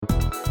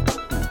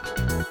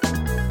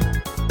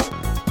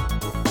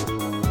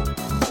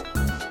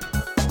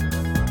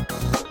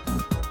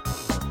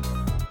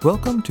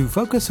Welcome to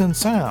Focus in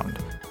Sound,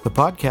 the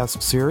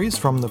podcast series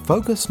from the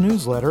Focus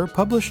newsletter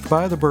published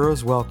by the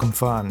Burroughs Wellcome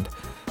Fund.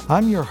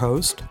 I'm your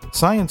host,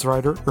 science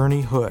writer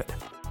Ernie Hood.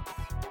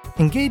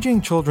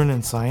 Engaging children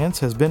in science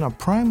has been a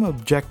prime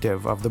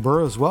objective of the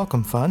Burroughs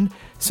Wellcome Fund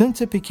since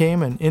it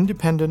became an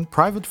independent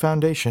private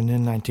foundation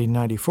in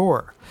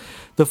 1994.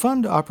 The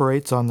fund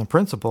operates on the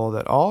principle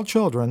that all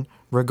children,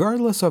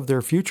 regardless of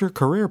their future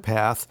career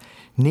path,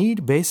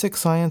 need basic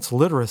science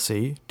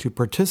literacy to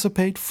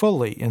participate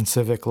fully in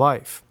civic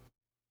life.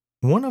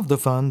 One of the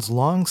fund's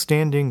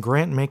long-standing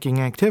grant-making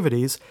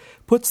activities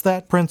puts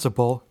that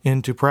principle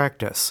into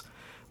practice.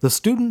 The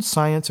Student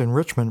Science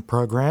Enrichment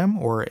Program,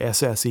 or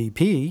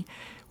SSEP,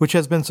 which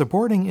has been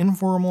supporting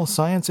informal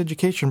science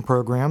education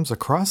programs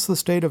across the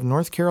state of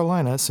North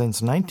Carolina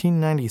since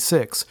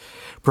 1996,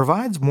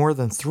 provides more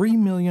than $3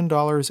 million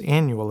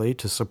annually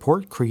to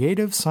support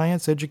creative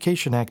science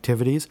education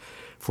activities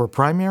for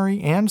primary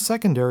and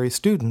secondary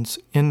students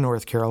in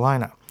North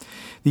Carolina.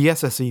 The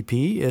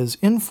SSEP is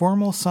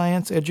informal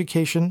science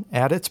education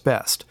at its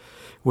best,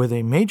 with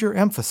a major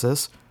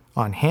emphasis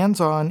on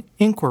hands-on,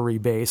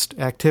 inquiry-based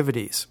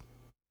activities.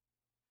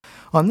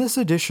 On this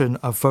edition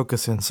of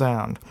Focus in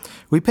Sound,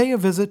 we pay a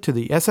visit to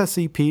the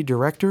SSEP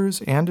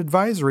Directors and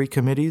Advisory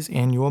Committee's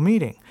annual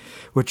meeting,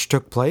 which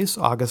took place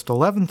August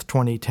 11,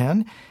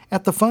 2010,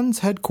 at the Fund's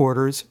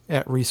headquarters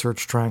at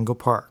Research Triangle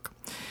Park.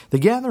 The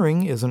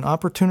gathering is an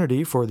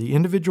opportunity for the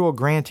individual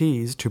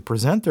grantees to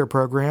present their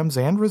programs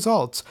and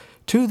results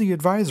to the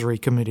Advisory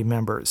Committee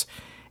members,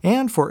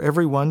 and for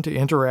everyone to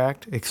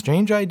interact,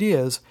 exchange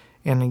ideas,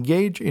 and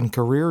engage in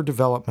career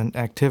development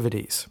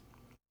activities.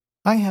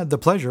 I had the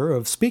pleasure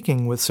of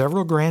speaking with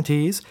several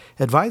grantees,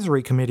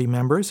 advisory committee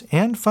members,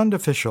 and fund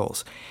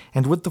officials,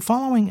 and with the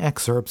following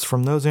excerpts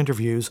from those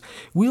interviews,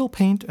 we'll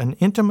paint an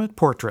intimate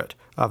portrait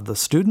of the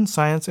Student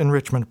Science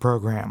Enrichment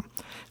Program,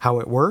 how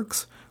it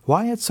works,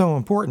 why it's so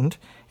important,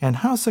 and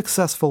how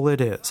successful it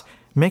is,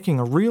 making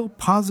a real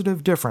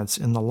positive difference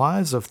in the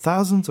lives of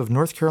thousands of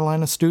North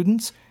Carolina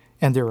students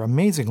and their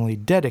amazingly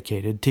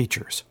dedicated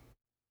teachers.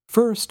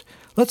 First,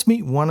 let's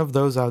meet one of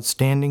those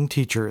outstanding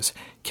teachers,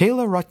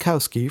 Kayla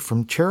Rutkowski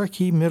from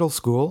Cherokee Middle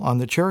School on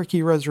the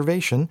Cherokee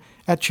Reservation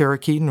at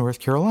Cherokee, North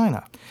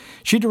Carolina.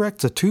 She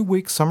directs a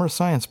 2-week summer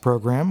science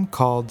program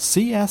called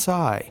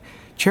CSI,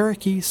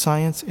 Cherokee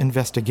Science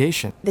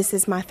Investigation. This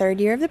is my third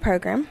year of the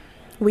program.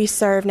 We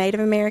serve Native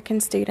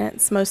American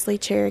students, mostly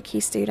Cherokee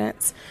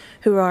students,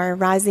 who are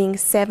rising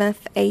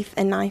 7th, 8th,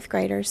 and 9th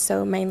graders,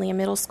 so mainly a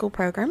middle school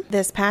program.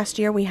 This past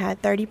year we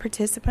had 30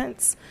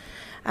 participants.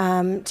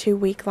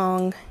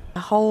 2-week-long, a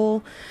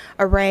whole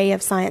array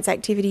of science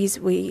activities.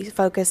 We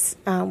focus,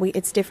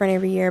 it's different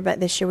every year, but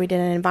this year we did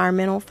an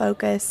environmental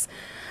focus.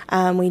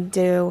 We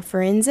do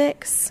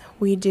forensics.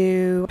 We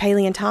do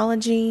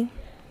paleontology.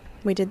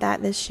 We did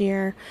that this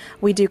year.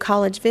 We do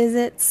college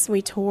visits.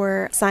 We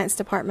tour science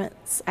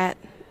departments at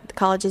the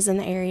colleges in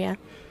the area,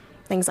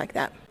 things like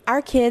that.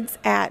 Our kids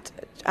at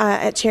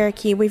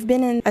Cherokee, we've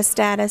been in a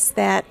status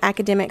that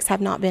academics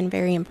have not been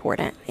very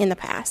important in the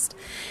past,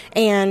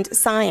 and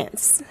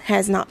science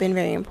has not been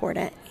very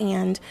important,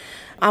 and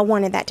I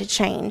wanted that to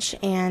change,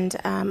 and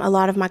a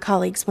lot of my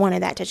colleagues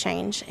wanted that to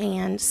change,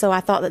 and so I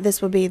thought that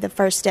this would be the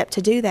first step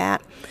to do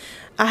that.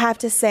 I have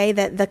to say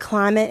that the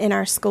climate in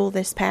our school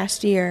this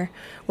past year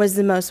was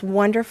the most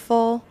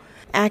wonderful,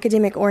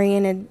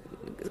 academic-oriented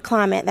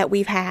climate that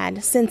we've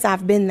had since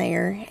I've been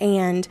there,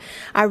 and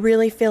I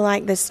really feel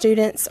like the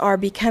students are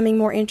becoming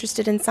more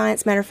interested in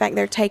science. Matter of fact,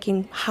 they're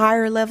taking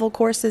higher level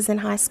courses in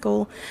high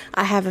school.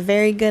 I have a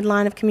very good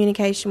line of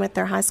communication with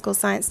their high school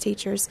science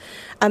teachers.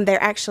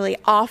 They're actually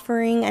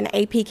offering an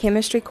AP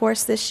chemistry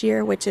course this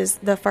year, which is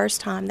the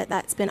first time that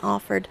that's been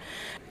offered.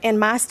 And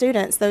my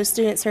students, those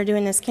students who are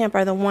doing this camp,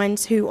 are the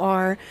ones who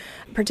are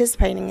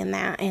participating in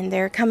that. And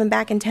they're coming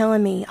back and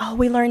telling me, oh,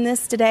 we learned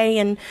this today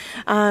in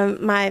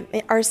my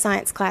earth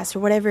science class or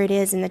whatever it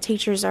is. And the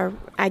teachers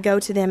I go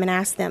to them and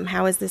ask them,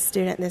 how is this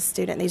student?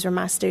 These are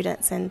my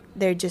students. And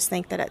they just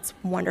think that it's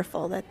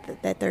wonderful that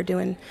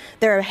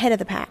they're ahead of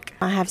the pack.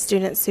 I have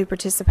students who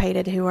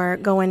participated who are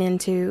going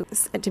to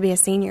be a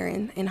senior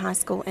in high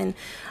school. And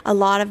a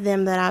lot of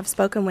them that I've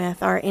spoken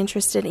with are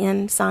interested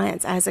in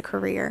science as a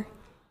career.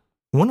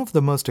 One of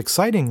the most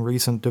exciting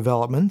recent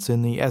developments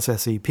in the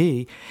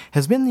SSEP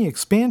has been the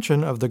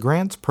expansion of the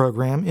grants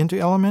program into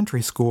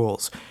elementary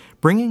schools,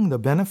 bringing the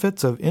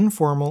benefits of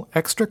informal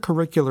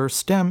extracurricular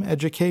STEM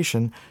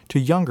education to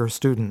younger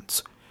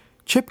students.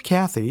 Chip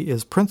Cathy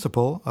is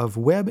principal of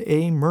Webb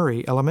A.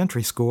 Murray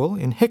Elementary School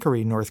in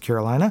Hickory, North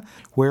Carolina,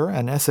 where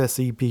an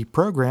SSEP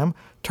program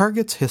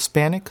targets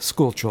Hispanic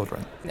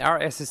schoolchildren. Our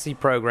SSE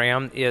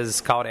program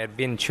is called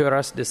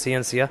Aventuras de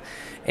Ciencia,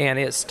 and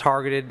it's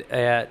targeted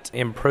at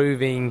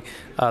improving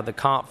the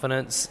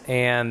confidence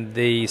and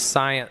the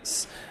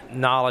science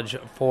knowledge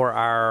for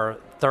our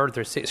 3rd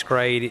through 6th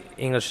grade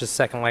English as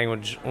second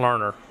language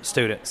learner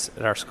students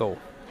at our school.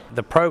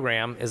 The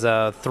program is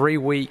a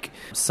 3-week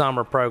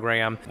summer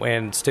program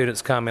when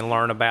students come and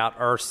learn about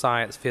earth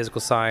science, physical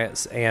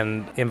science,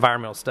 and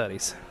environmental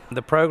studies.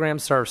 The program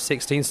serves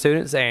 16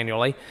 students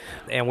annually,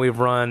 and we've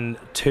run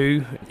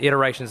 2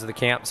 iterations of the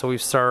camp, so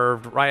we've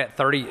served right at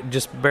 30,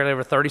 just barely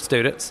over 30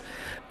 students.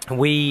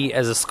 We,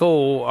 as a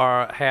school,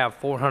 have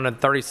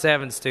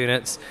 437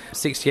 students,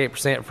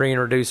 68% free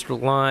and reduced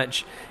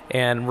lunch,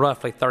 and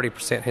roughly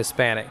 30%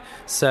 Hispanic.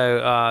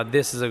 So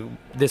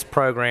this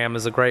program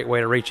is a great way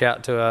to reach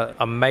out to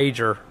a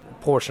major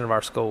portion of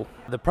our school.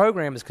 The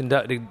program is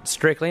conducted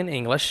strictly in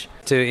English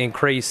to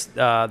increase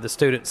the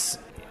students'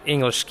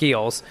 English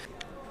skills.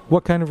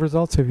 What kind of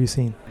results have you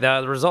seen?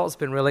 The results have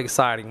been really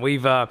exciting.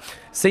 We've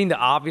seen the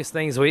obvious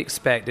things we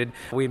expected.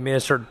 We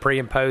administered pre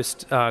and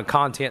post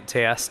content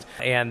test,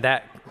 and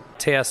that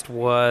test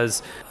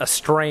was a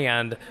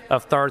strand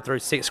of 3rd through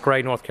 6th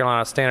grade North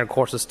Carolina Standard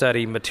Course of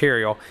Study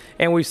material,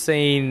 and we've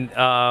seen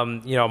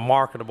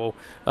marketable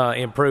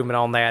improvement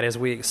on that as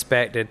we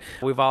expected.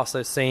 We've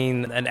also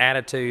seen an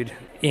attitude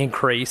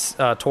increase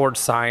towards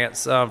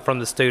science from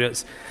the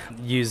students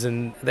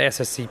using the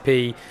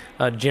SSCP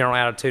General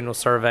Attitudinal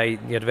Survey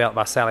developed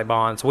by Sally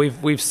Bonds.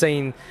 We've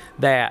seen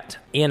that.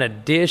 In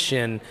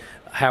addition,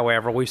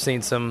 however, we've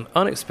seen some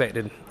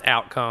unexpected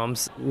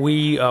outcomes.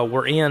 We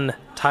were in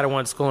Title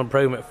I School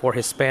Improvement for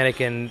Hispanic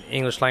and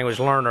English language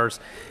learners,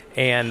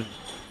 and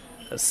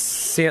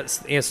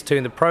since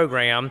instituting the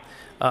program,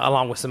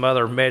 along with some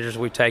other measures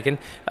we've taken,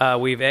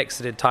 we've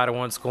exited Title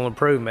I School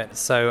Improvement.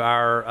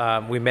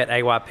 So we met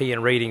AYP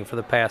in reading for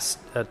the past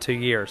 2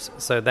 years.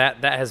 So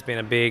that has been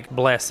a big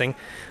blessing.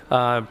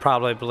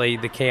 Probably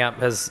the camp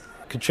has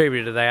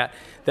contributed to that.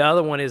 The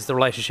other one is the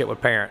relationship with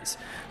parents.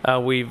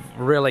 We've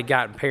really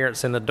gotten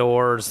parents in the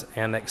doors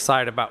and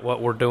excited about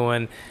what we're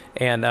doing,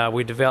 and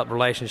we developed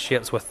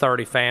relationships with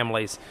 30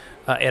 families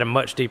at a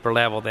much deeper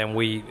level than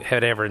we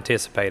had ever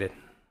anticipated.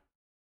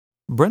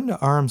 Brenda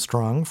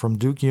Armstrong from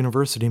Duke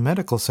University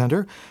Medical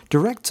Center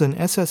directs an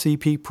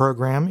SSEP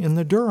program in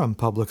the Durham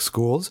Public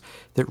Schools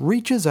that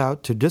reaches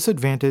out to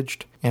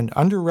disadvantaged and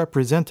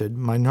underrepresented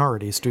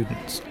minority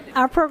students.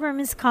 Our program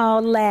is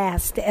called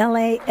LAST,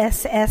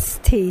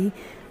 L-A-S-S-T,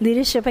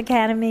 Leadership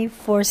Academy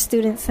for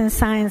Students in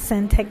Science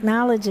and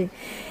Technology.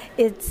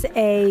 It's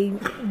a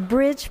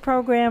bridge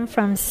program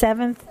from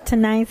 7th to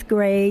 9th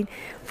grade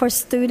for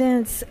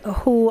students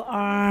who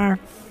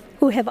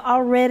have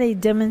already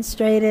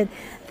demonstrated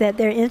that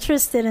they're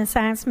interested in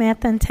science,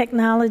 math, and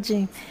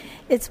technology.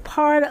 It's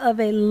part of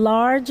a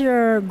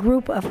larger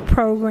group of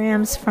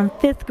programs from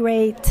 5th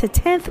grade to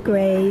 10th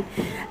grade,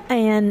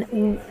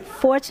 and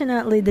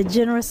fortunately, the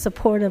generous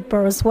support of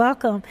Burroughs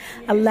Wellcome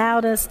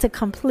allowed us to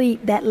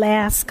complete that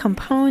last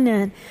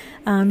component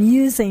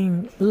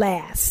using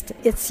LAST.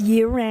 It's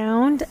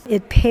year-round.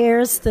 It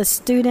pairs the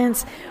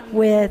students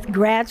with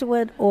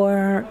graduate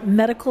or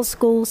medical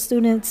school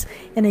students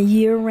in a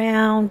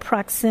year-round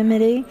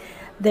proximity.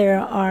 There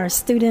are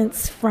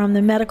students from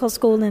the medical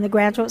school and the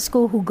graduate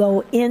school who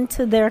go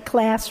into their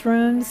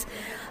classrooms.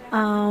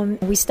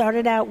 We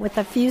started out with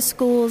a few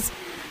schools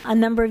a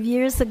number of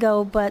years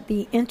ago, but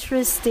the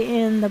interest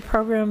in the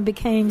program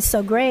became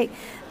so great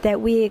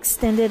that we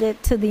extended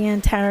it to the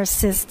entire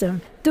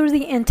system. Through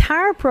the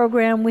entire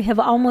program, we have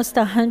almost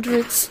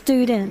 100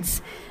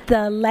 students.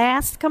 The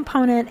last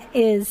component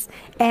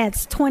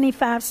adds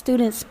 25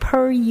 students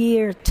per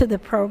year to the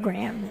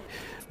program.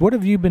 What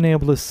have you been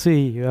able to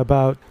see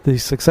about the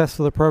success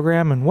of the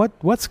program, and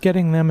what's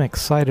getting them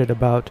excited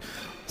about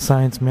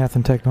science, math,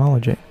 and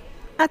technology?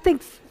 I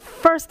think,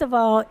 first of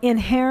all,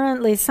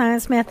 inherently,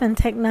 science, math, and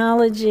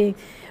technology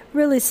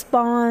really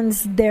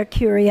spawns their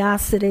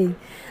curiosity,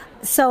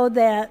 so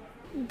that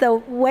the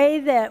way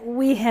that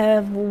we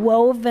have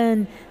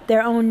woven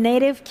their own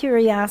native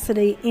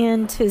curiosity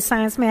into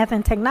science, math,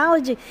 and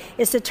technology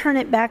is to turn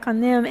it back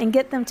on them and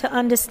get them to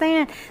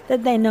understand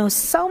that they know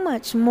so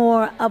much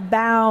more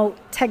about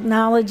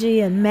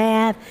technology and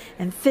math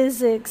and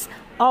physics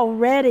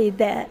already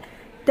that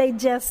they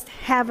just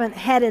haven't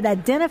had it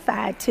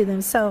identified to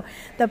them. So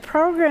the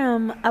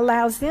program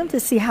allows them to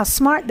see how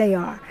smart they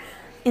are.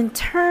 In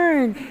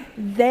turn,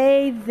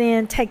 they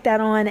then take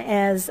that on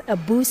as a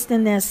boost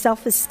in their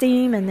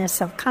self-esteem and their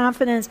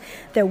self-confidence.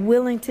 They're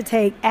willing to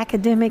take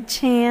academic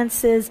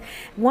chances.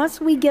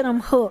 Once we get them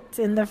hooked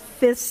in the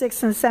 5th,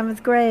 6th, and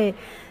 7th grade,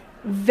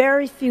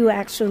 very few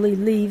actually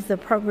leave the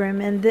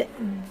program. And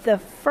the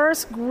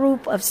first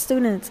group of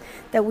students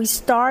that we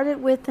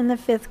started with in the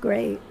 5th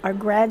grade are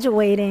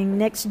graduating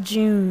next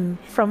June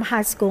from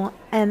high school,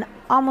 and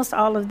almost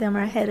all of them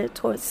are headed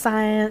towards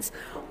science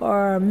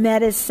or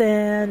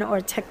medicine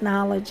or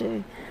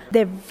technology.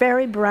 They're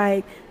very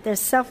bright. Their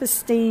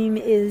self-esteem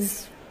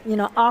is,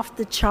 off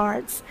the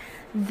charts.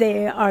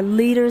 They are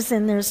leaders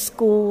in their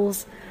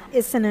schools.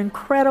 It's an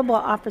incredible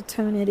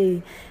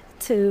opportunity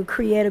to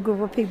create a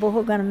group of people who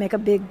are going to make a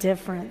big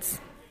difference.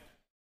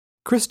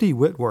 Christy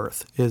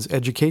Whitworth is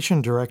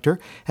Education Director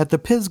at the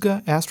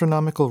Pisgah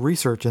Astronomical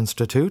Research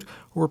Institute,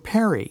 or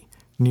PARI,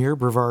 near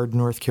Brevard,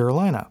 North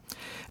Carolina.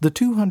 The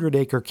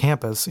 200-acre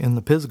campus in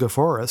the Pisgah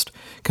Forest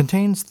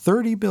contains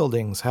 30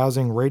 buildings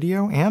housing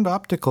radio and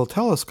optical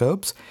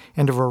telescopes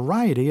and a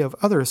variety of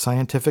other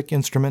scientific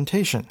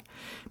instrumentation.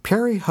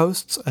 Perry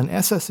hosts an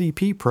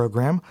SSEP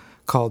program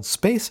called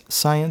Space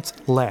Science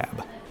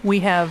Lab.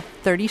 We have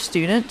 30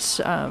 students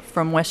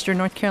from Western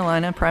North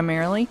Carolina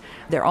primarily.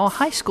 They're all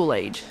high school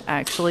age,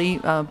 actually,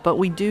 but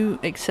we do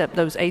accept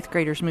those 8th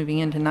graders moving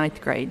into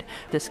 9th grade.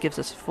 This gives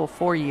us a full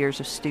 4 years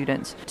of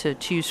students to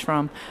choose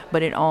from,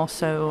 but it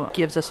also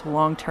gives us a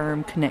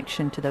long-term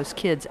connection to those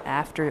kids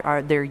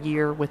after their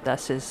year with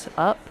us is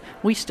up.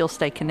 We still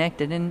stay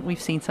connected, and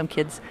we've seen some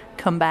kids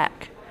come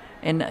back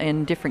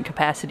in different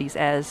capacities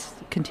as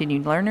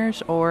continued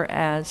learners or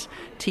as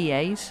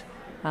TAs.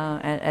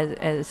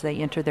 As they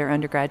enter their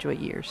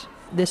undergraduate years.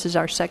 This is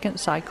our second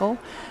cycle.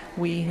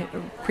 We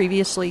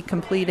previously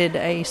completed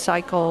a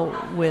cycle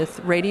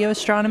with radio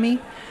astronomy,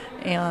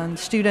 and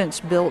students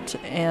built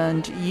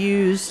and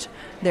used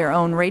their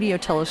own radio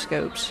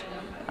telescopes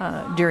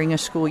during a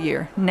school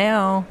year.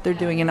 Now they're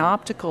doing an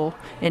optical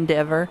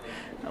endeavor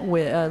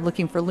with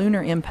looking for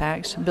lunar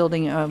impacts,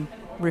 building a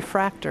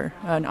refractor,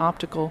 an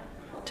optical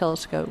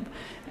telescope.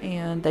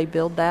 And they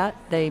build that.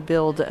 They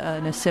build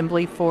an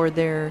assembly for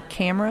their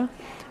camera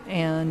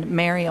and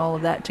marry all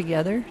of that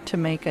together to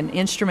make an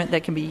instrument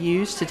that can be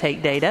used to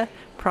take data,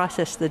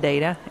 process the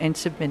data, and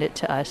submit it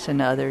to us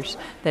and others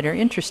that are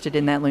interested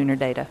in that lunar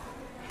data.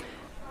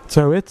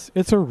 So it's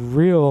a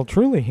real,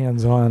 truly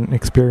hands-on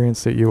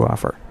experience that you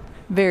offer.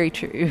 Very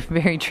true,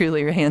 very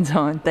truly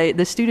hands-on.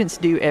 The students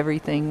do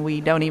everything.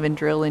 We don't even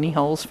drill any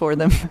holes for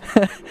them.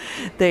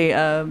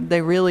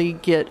 They really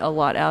get a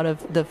lot out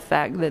of the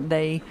fact that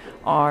they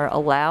are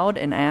allowed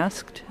and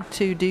asked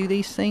to do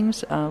these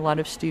things. A lot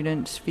of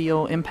students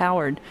feel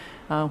empowered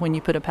when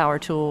you put a power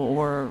tool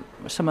or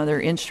some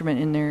other instrument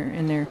in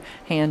their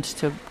hands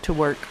to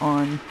work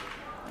on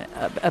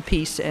a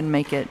piece and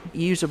make it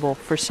usable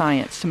for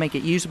science, to make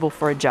it usable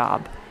for a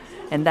job.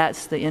 And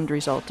that's the end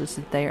result, is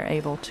that they are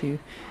able to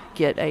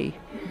get a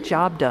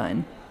job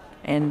done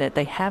and that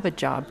they have a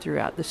job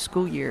throughout the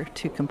school year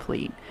to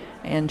complete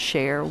and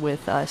share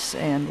with us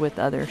and with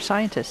other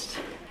scientists.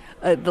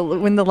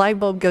 When the light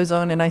bulb goes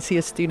on and I see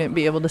a student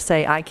be able to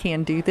say, I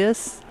can do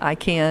this, I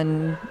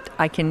can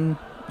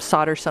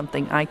solder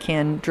something, I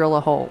can drill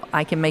a hole,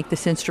 I can make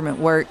this instrument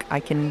work,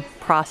 I can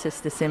process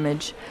this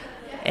image,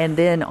 and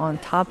then on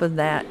top of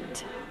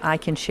that, I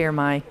can share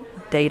my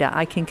data,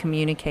 I can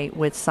communicate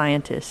with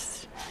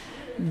scientists.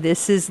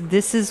 This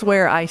is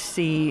where I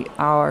see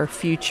our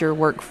future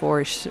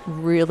workforce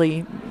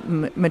really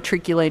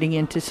matriculating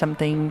into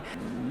something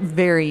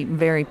very,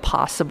 very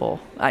possible.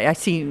 I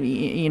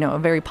see, a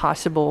very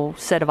possible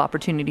set of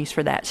opportunities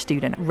for that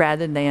student.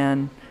 Rather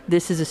than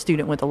this is a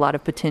student with a lot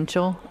of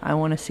potential, I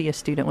want to see a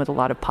student with a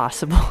lot of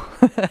possible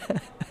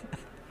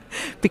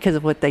because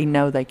of what they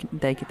know they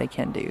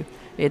can do.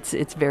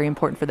 It's very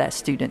important for that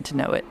student to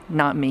know it,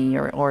 not me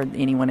or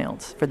anyone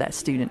else, for that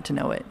student to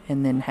know it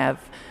and then have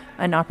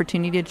an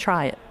opportunity to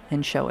try it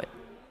and show it.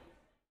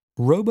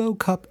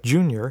 RoboCup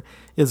Junior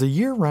is a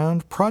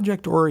year-round,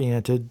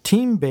 project-oriented,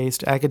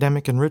 team-based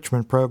academic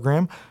enrichment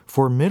program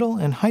for middle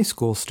and high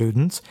school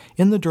students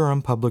in the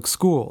Durham Public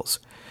Schools.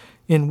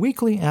 In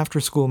weekly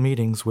after-school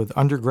meetings with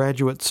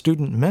undergraduate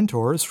student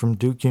mentors from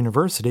Duke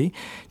University,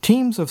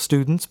 teams of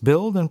students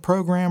build and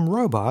program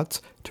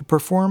robots to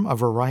perform a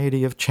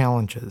variety of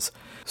challenges.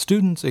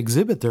 Students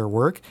exhibit their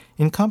work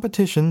in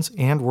competitions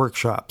and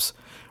workshops.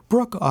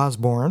 Brooke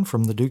Osborne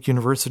from the Duke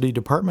University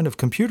Department of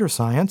Computer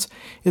Science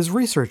is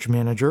research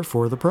manager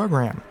for the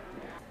program.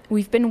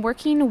 We've been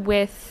working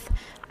with,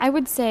 I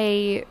would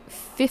say,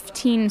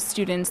 15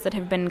 students that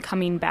have been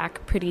coming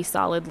back pretty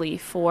solidly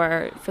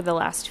for the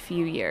last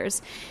few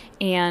years.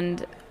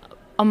 And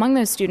among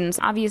those students,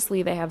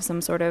 obviously they have some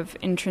sort of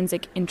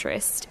intrinsic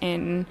interest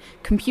in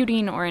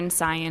computing or in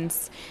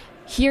science.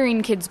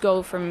 Hearing kids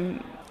go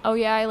from, oh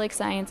yeah, I like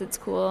science, it's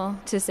cool,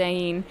 to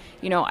saying,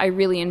 I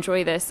really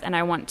enjoy this and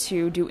I want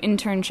to do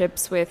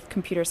internships with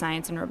computer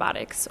science and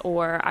robotics,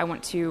 or I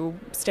want to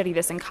study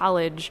this in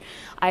college.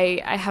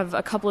 I have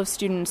a couple of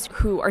students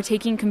who are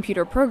taking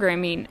computer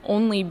programming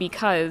only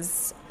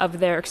because of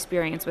their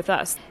experience with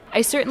us.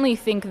 I certainly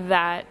think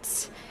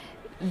that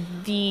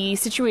the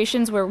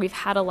situations where we've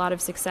had a lot of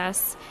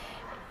success,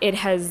 it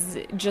has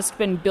just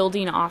been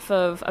building off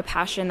of a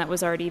passion that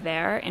was already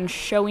there and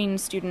showing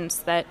students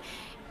that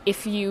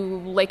if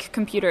you like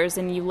computers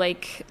and you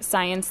like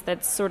science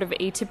that's sort of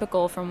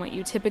atypical from what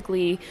you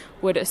typically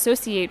would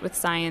associate with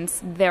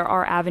science, there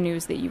are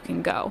avenues that you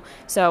can go.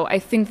 So I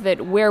think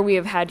that where we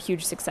have had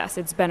huge success,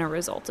 it's been a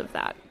result of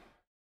that.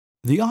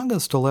 The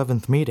August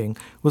 11th meeting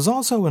was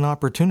also an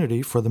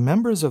opportunity for the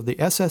members of the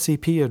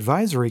SSEP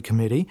Advisory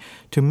Committee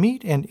to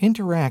meet and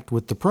interact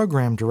with the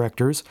program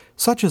directors,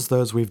 such as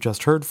those we've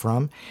just heard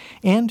from,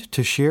 and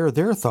to share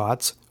their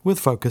thoughts with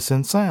Focus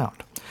in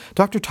Sound.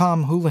 Dr.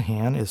 Tom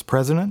Houlihan is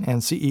president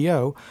and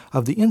CEO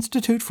of the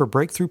Institute for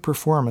Breakthrough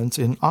Performance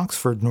in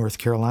Oxford, North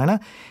Carolina,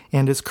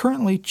 and is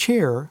currently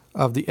chair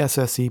of the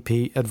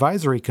SSEP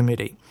Advisory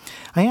Committee.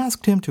 I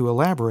asked him to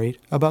elaborate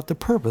about the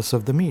purpose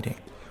of the meeting.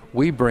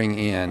 We bring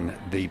in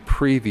the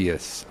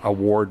previous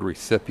award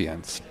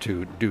recipients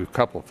to do a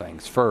couple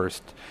things.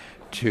 First,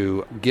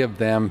 to give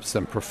them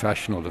some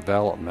professional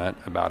development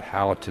about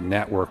how to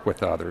network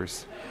with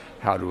others,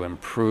 how to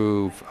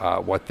improve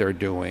what they're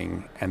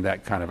doing, and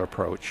that kind of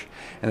approach.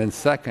 And then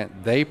second,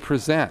 they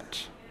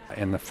present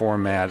in the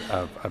format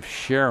of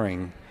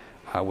sharing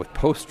with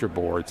poster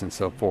boards and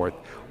so forth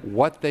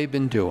what they've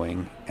been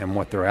doing and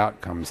what their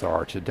outcomes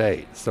are to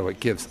date. So it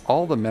gives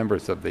all the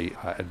members of the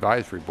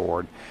advisory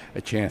board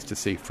a chance to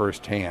see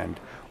firsthand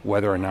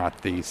whether or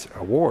not these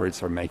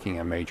awards are making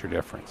a major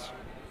difference.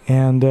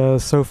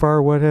 And so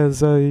far, what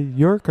has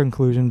your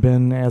conclusion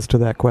been as to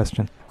that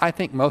question? I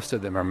think most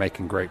of them are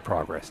making great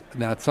progress.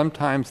 Now,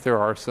 sometimes there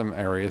are some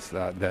areas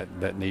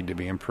that need to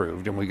be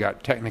improved, and we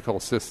got technical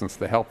assistance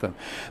to help them.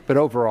 But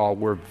overall,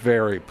 we're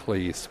very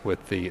pleased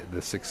with the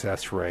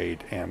success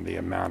rate and the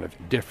amount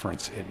of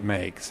difference it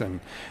makes.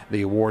 And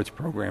the awards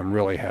program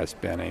really has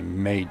been a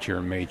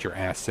major, major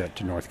asset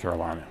to North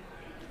Carolina.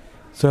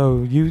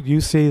 So you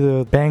see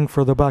the bang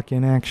for the buck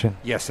in action?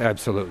 Yes,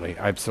 absolutely,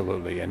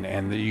 absolutely.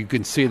 And you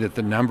can see that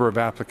the number of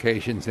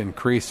applications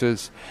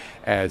increases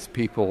as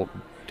people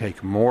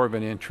take more of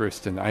an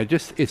interest. And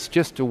it's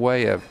just a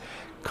way of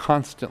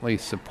constantly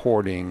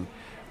supporting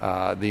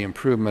the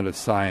improvement of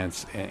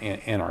science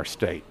in our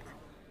state.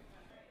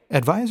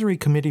 Advisory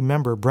Committee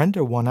member Brenda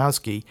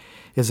Wanowski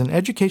is an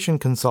education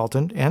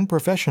consultant and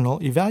professional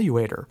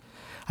evaluator.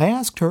 I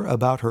asked her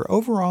about her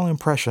overall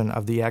impression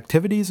of the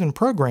activities and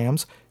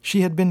programs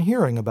she had been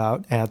hearing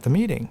about at the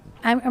meeting.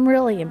 I'm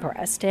really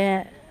impressed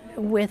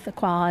with the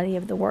quality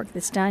of the work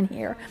that's done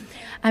here.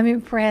 I'm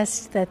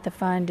impressed that the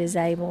fund is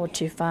able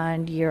to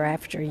fund year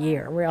after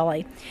year,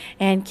 really,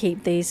 and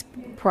keep these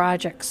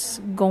projects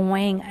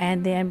going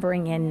and then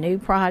bring in new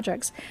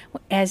projects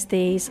as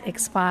these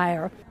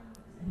expire.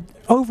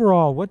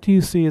 Overall, what do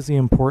you see as the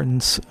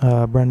importance,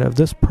 Brenda, of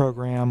this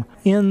program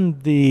in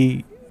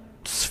the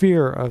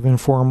sphere of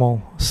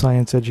informal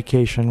science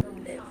education?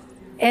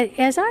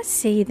 As I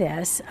see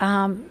this,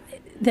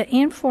 the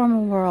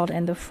informal world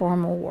and the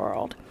formal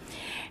world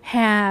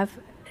have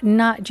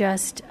not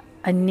just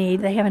a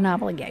need, they have an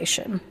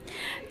obligation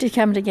to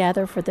come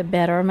together for the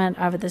betterment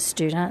of the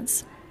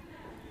students.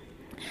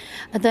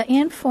 The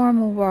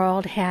informal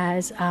world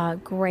has a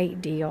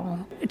great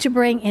deal to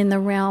bring in the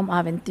realm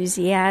of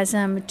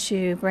enthusiasm,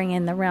 to bring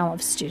in the realm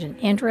of student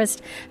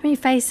interest. I mean,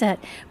 face it,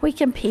 we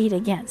compete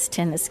against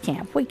tennis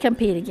camp. We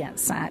compete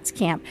against science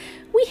camp.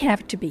 We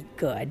have to be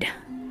good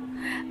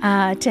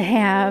to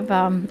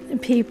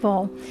have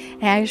people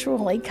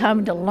actually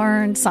come to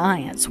learn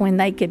science when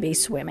they could be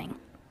swimming.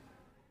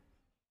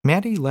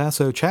 Maddie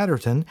Lasso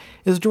Chatterton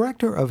is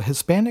Director of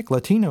Hispanic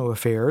Latino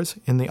Affairs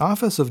in the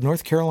office of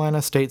North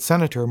Carolina State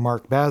Senator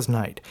Mark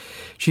Basnight.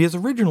 She is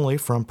originally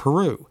from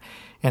Peru,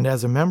 and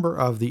as a member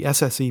of the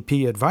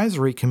SSEP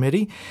Advisory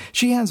Committee,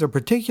 she has a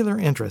particular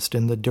interest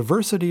in the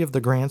diversity of the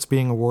grants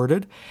being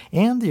awarded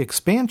and the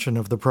expansion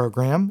of the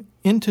program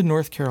into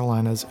North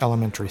Carolina's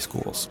elementary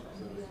schools.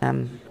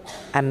 I'm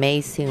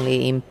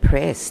amazingly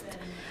impressed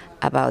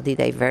about the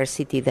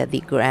diversity that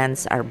the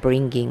grants are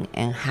bringing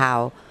and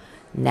how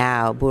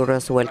now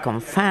Burroughs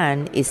Wellcome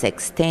Fund is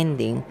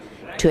extending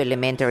to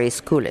elementary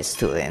school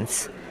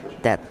students.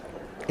 That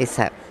is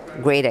a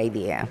great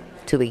idea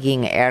to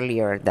begin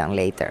earlier than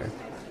later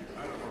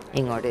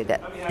in order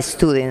that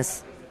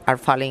students are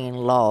falling in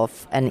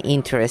love and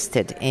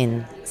interested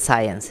in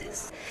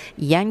sciences.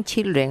 Young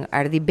children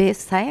are the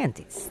best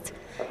scientists.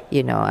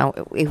 You know,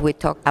 if we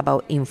talk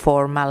about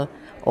informal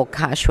or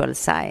casual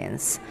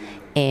science,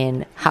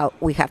 and how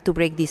we have to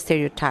break this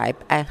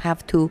stereotype and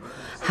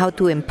how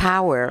to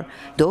empower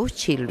those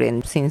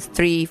children since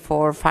 3,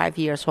 4, 5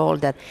 years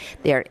old that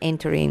they are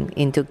entering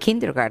into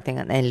kindergarten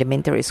and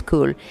elementary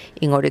school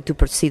in order to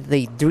pursue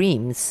their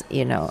dreams,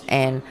 you know.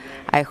 And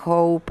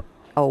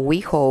we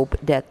hope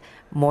that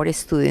more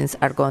students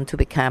are going to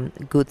become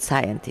good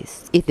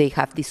scientists if they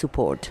have the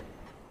support.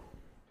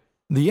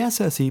 The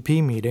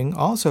SSEP meeting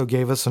also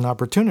gave us an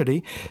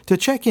opportunity to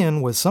check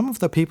in with some of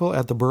the people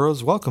at the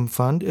Burroughs Wellcome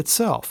Fund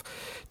itself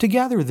to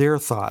gather their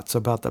thoughts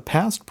about the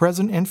past,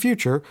 present, and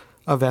future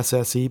of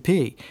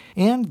SSEP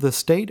and the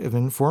state of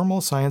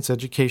informal science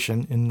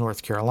education in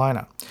North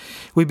Carolina.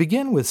 We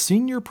begin with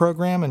Senior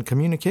Program and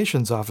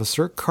Communications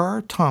Officer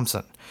Carr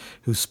Thompson,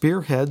 who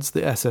spearheads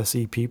the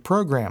SSEP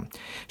program.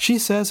 She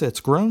says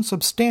it's grown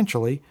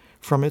substantially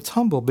from its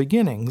humble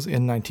beginnings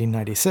in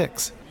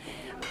 1996.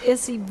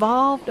 It's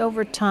evolved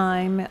over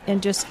time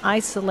and just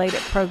isolated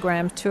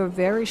programs to a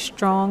very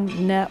strong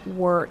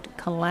networked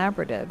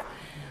collaborative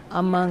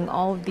among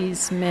all of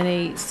these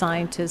many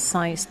scientists,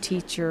 science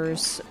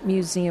teachers,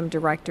 museum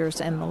directors,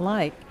 and the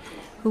like,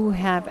 who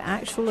have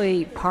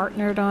actually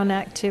partnered on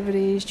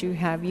activities. You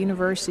have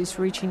universities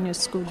reaching your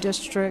school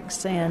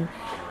districts and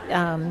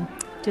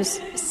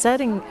just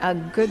setting a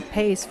good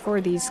pace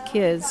for these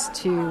kids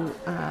to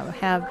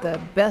have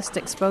the best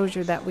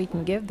exposure that we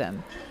can give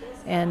them,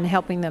 and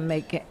helping them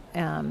make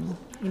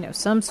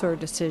some sort of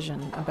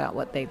decision about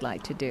what they'd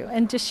like to do,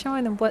 and just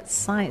showing them what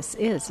science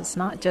is. It's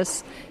not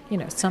just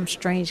some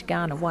strange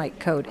guy in a white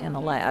coat in a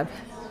lab.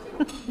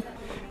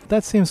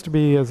 That seems to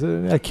be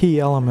a key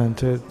element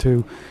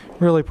to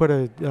really put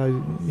a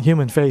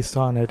human face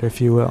on it,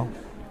 if you will.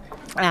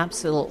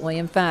 Absolutely.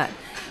 In fact,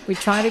 we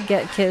try to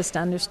get kids to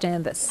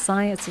understand that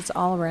science is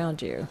all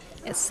around you.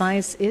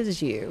 Science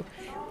is you.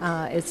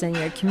 It's in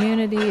your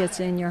community. It's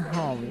in your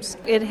homes.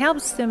 It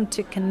helps them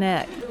to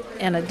connect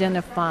and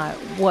identify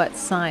what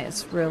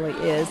science really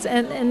is.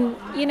 And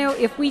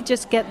if we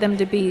just get them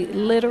to be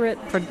literate,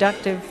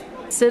 productive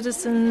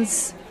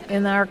citizens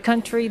in our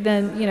country,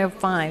 then,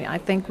 fine. I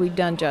think we've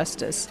done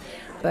justice.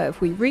 But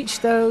if we reach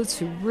those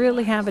who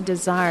really have a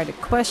desire to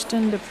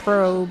question, to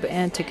probe,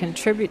 and to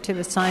contribute to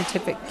the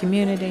scientific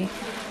community,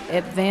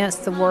 advance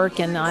the work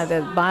in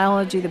either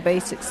biology, the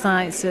basic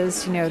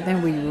sciences,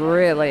 then we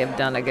really have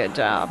done a good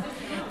job.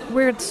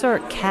 We're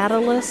sort of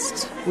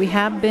catalyst. We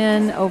have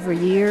been over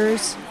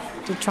years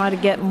to try to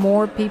get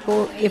more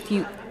people. If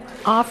you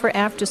offer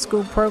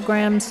after-school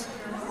programs,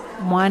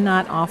 why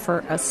not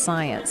offer a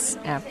science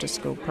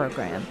after-school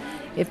program?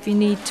 If you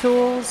need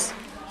tools,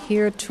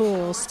 here are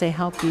tools to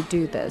help you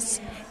do this.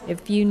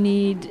 If you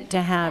need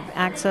to have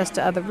access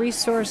to other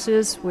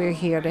resources, we're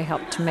here to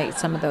help to make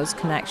some of those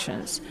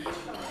connections.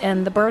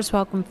 And the Burroughs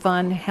Wellcome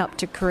Fund helped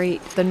to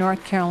create the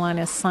North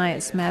Carolina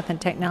Science, Math,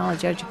 and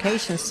Technology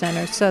Education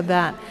Center so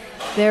that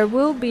there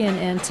will be an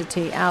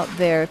entity out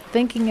there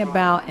thinking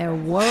about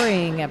and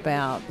worrying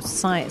about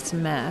science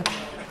and math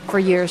for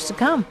years to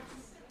come.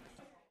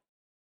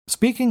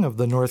 Speaking of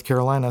the North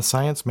Carolina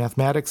Science,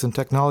 Mathematics, and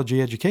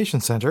Technology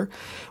Education Center,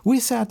 we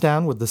sat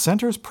down with the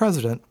center's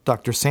president,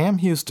 Dr. Sam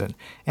Houston,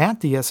 at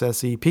the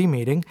SSEP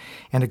meeting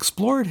and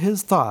explored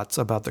his thoughts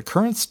about the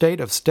current state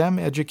of STEM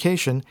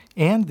education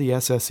and the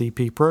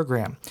SSEP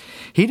program.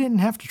 He didn't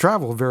have to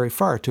travel very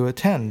far to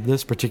attend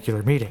this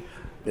particular meeting.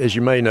 As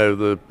you may know,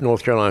 the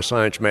North Carolina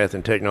Science, Math,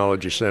 and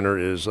Technology Center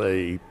is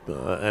an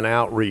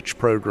outreach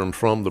program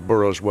from the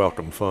Burroughs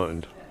Wellcome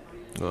Fund.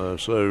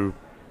 So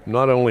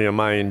not only am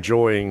I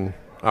enjoying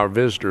our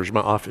visitors,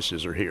 my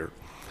offices are here.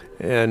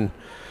 And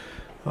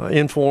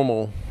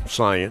informal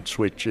science,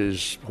 which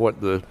is what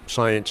the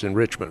science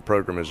enrichment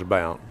program is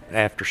about,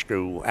 after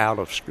school, out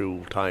of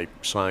school type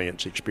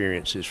science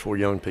experiences for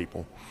young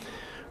people,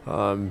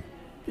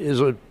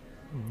 is a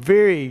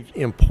very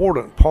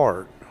important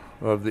part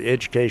of the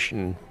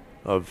education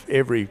of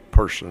every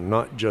person,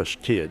 not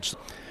just kids.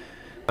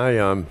 I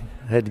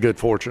had the good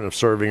fortune of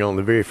serving on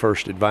the very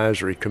first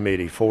advisory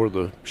committee for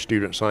the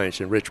Student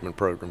Science Enrichment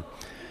Program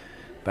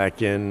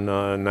back in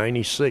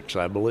 96,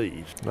 I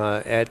believe.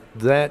 At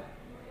that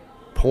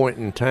point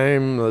in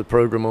time, the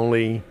program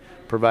only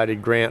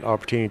provided grant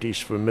opportunities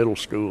for middle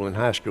school and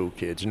high school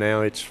kids.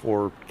 Now it's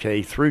for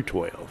K through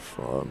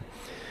 12.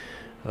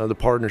 The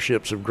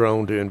partnerships have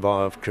grown to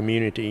involve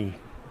community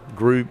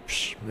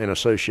groups and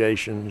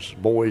associations,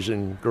 boys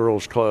and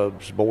girls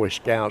clubs, Boy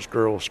Scouts,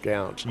 Girl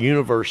Scouts,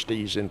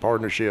 universities in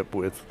partnership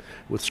with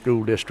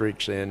school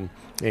districts and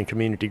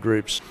community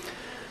groups.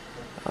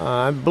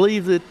 I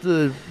believe that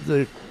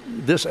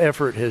this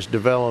effort has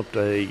developed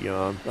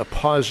a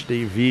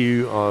positive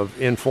view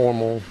of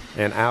informal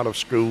and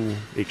out-of-school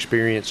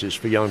experiences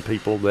for young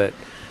people that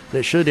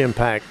should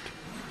impact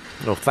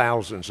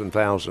thousands and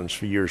thousands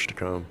for years to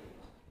come.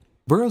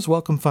 Burroughs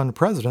Wellcome Fund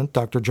President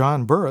Dr.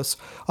 John Burris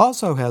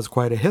also has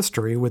quite a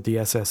history with the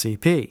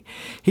SSEP.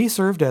 He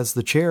served as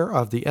the chair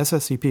of the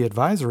SSEP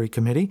Advisory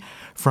Committee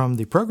from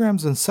the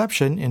program's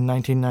inception in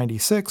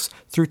 1996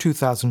 through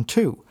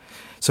 2002.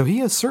 So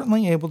he is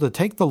certainly able to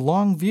take the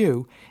long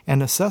view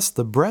and assess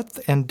the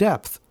breadth and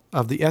depth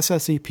of the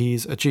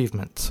SSEP's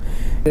achievements.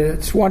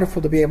 It's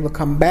wonderful to be able to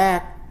come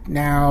back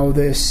now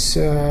this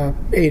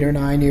 8 or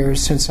 9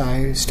 years since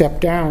I stepped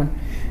down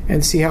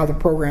and see how the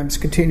programs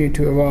continue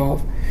to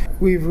evolve.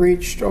 We've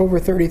reached over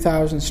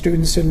 30,000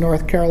 students in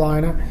North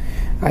Carolina.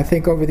 I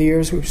think over the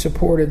years we've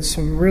supported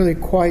some really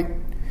quite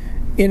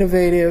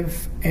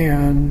innovative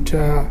and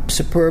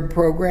superb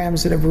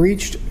programs that have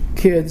reached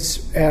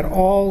kids at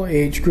all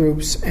age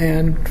groups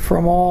and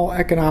from all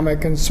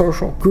economic and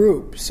social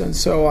groups. And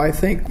so I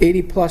think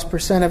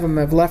 80+% of them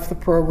have left the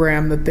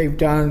program that they've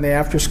done, the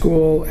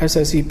after-school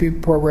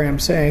SSEP program,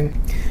 saying,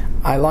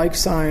 I like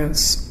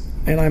science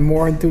and I'm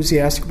more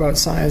enthusiastic about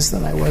science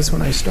than I was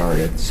when I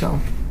started.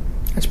 So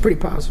that's pretty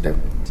positive.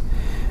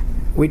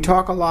 We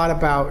talk a lot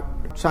about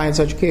science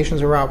education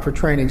as a route for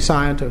training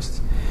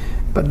scientists,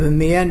 but in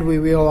the end we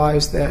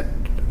realize that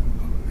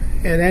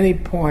at any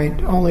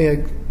point only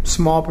a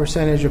small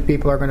percentage of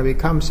people are going to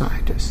become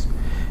scientists.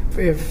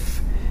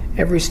 If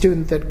every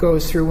student that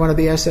goes through one of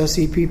the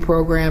SSEP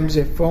programs,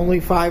 if only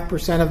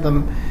 5% of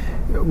them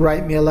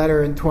write me a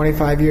letter in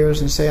 25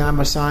 years and say I'm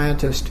a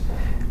scientist.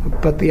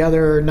 But the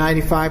other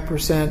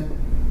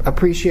 95%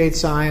 appreciate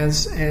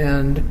science,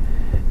 and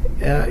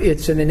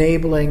it's an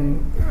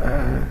enabling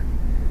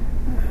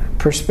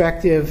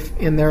perspective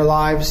in their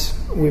lives.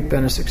 We've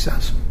been a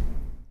success.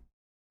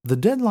 The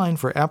deadline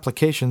for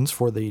applications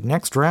for the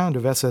next round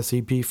of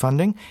SSEP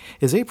funding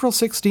is April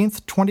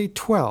 16th,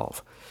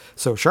 2012.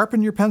 So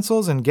sharpen your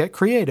pencils and get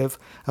creative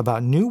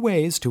about new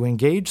ways to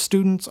engage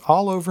students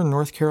all over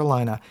North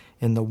Carolina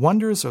in the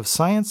wonders of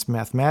science,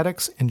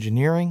 mathematics,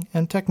 engineering,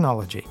 and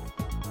technology.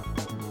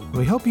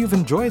 We hope you've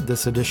enjoyed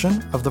this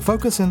edition of the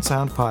Focus in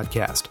Sound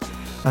podcast.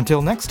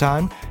 Until next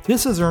time,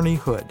 this is Ernie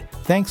Hood.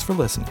 Thanks for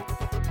listening.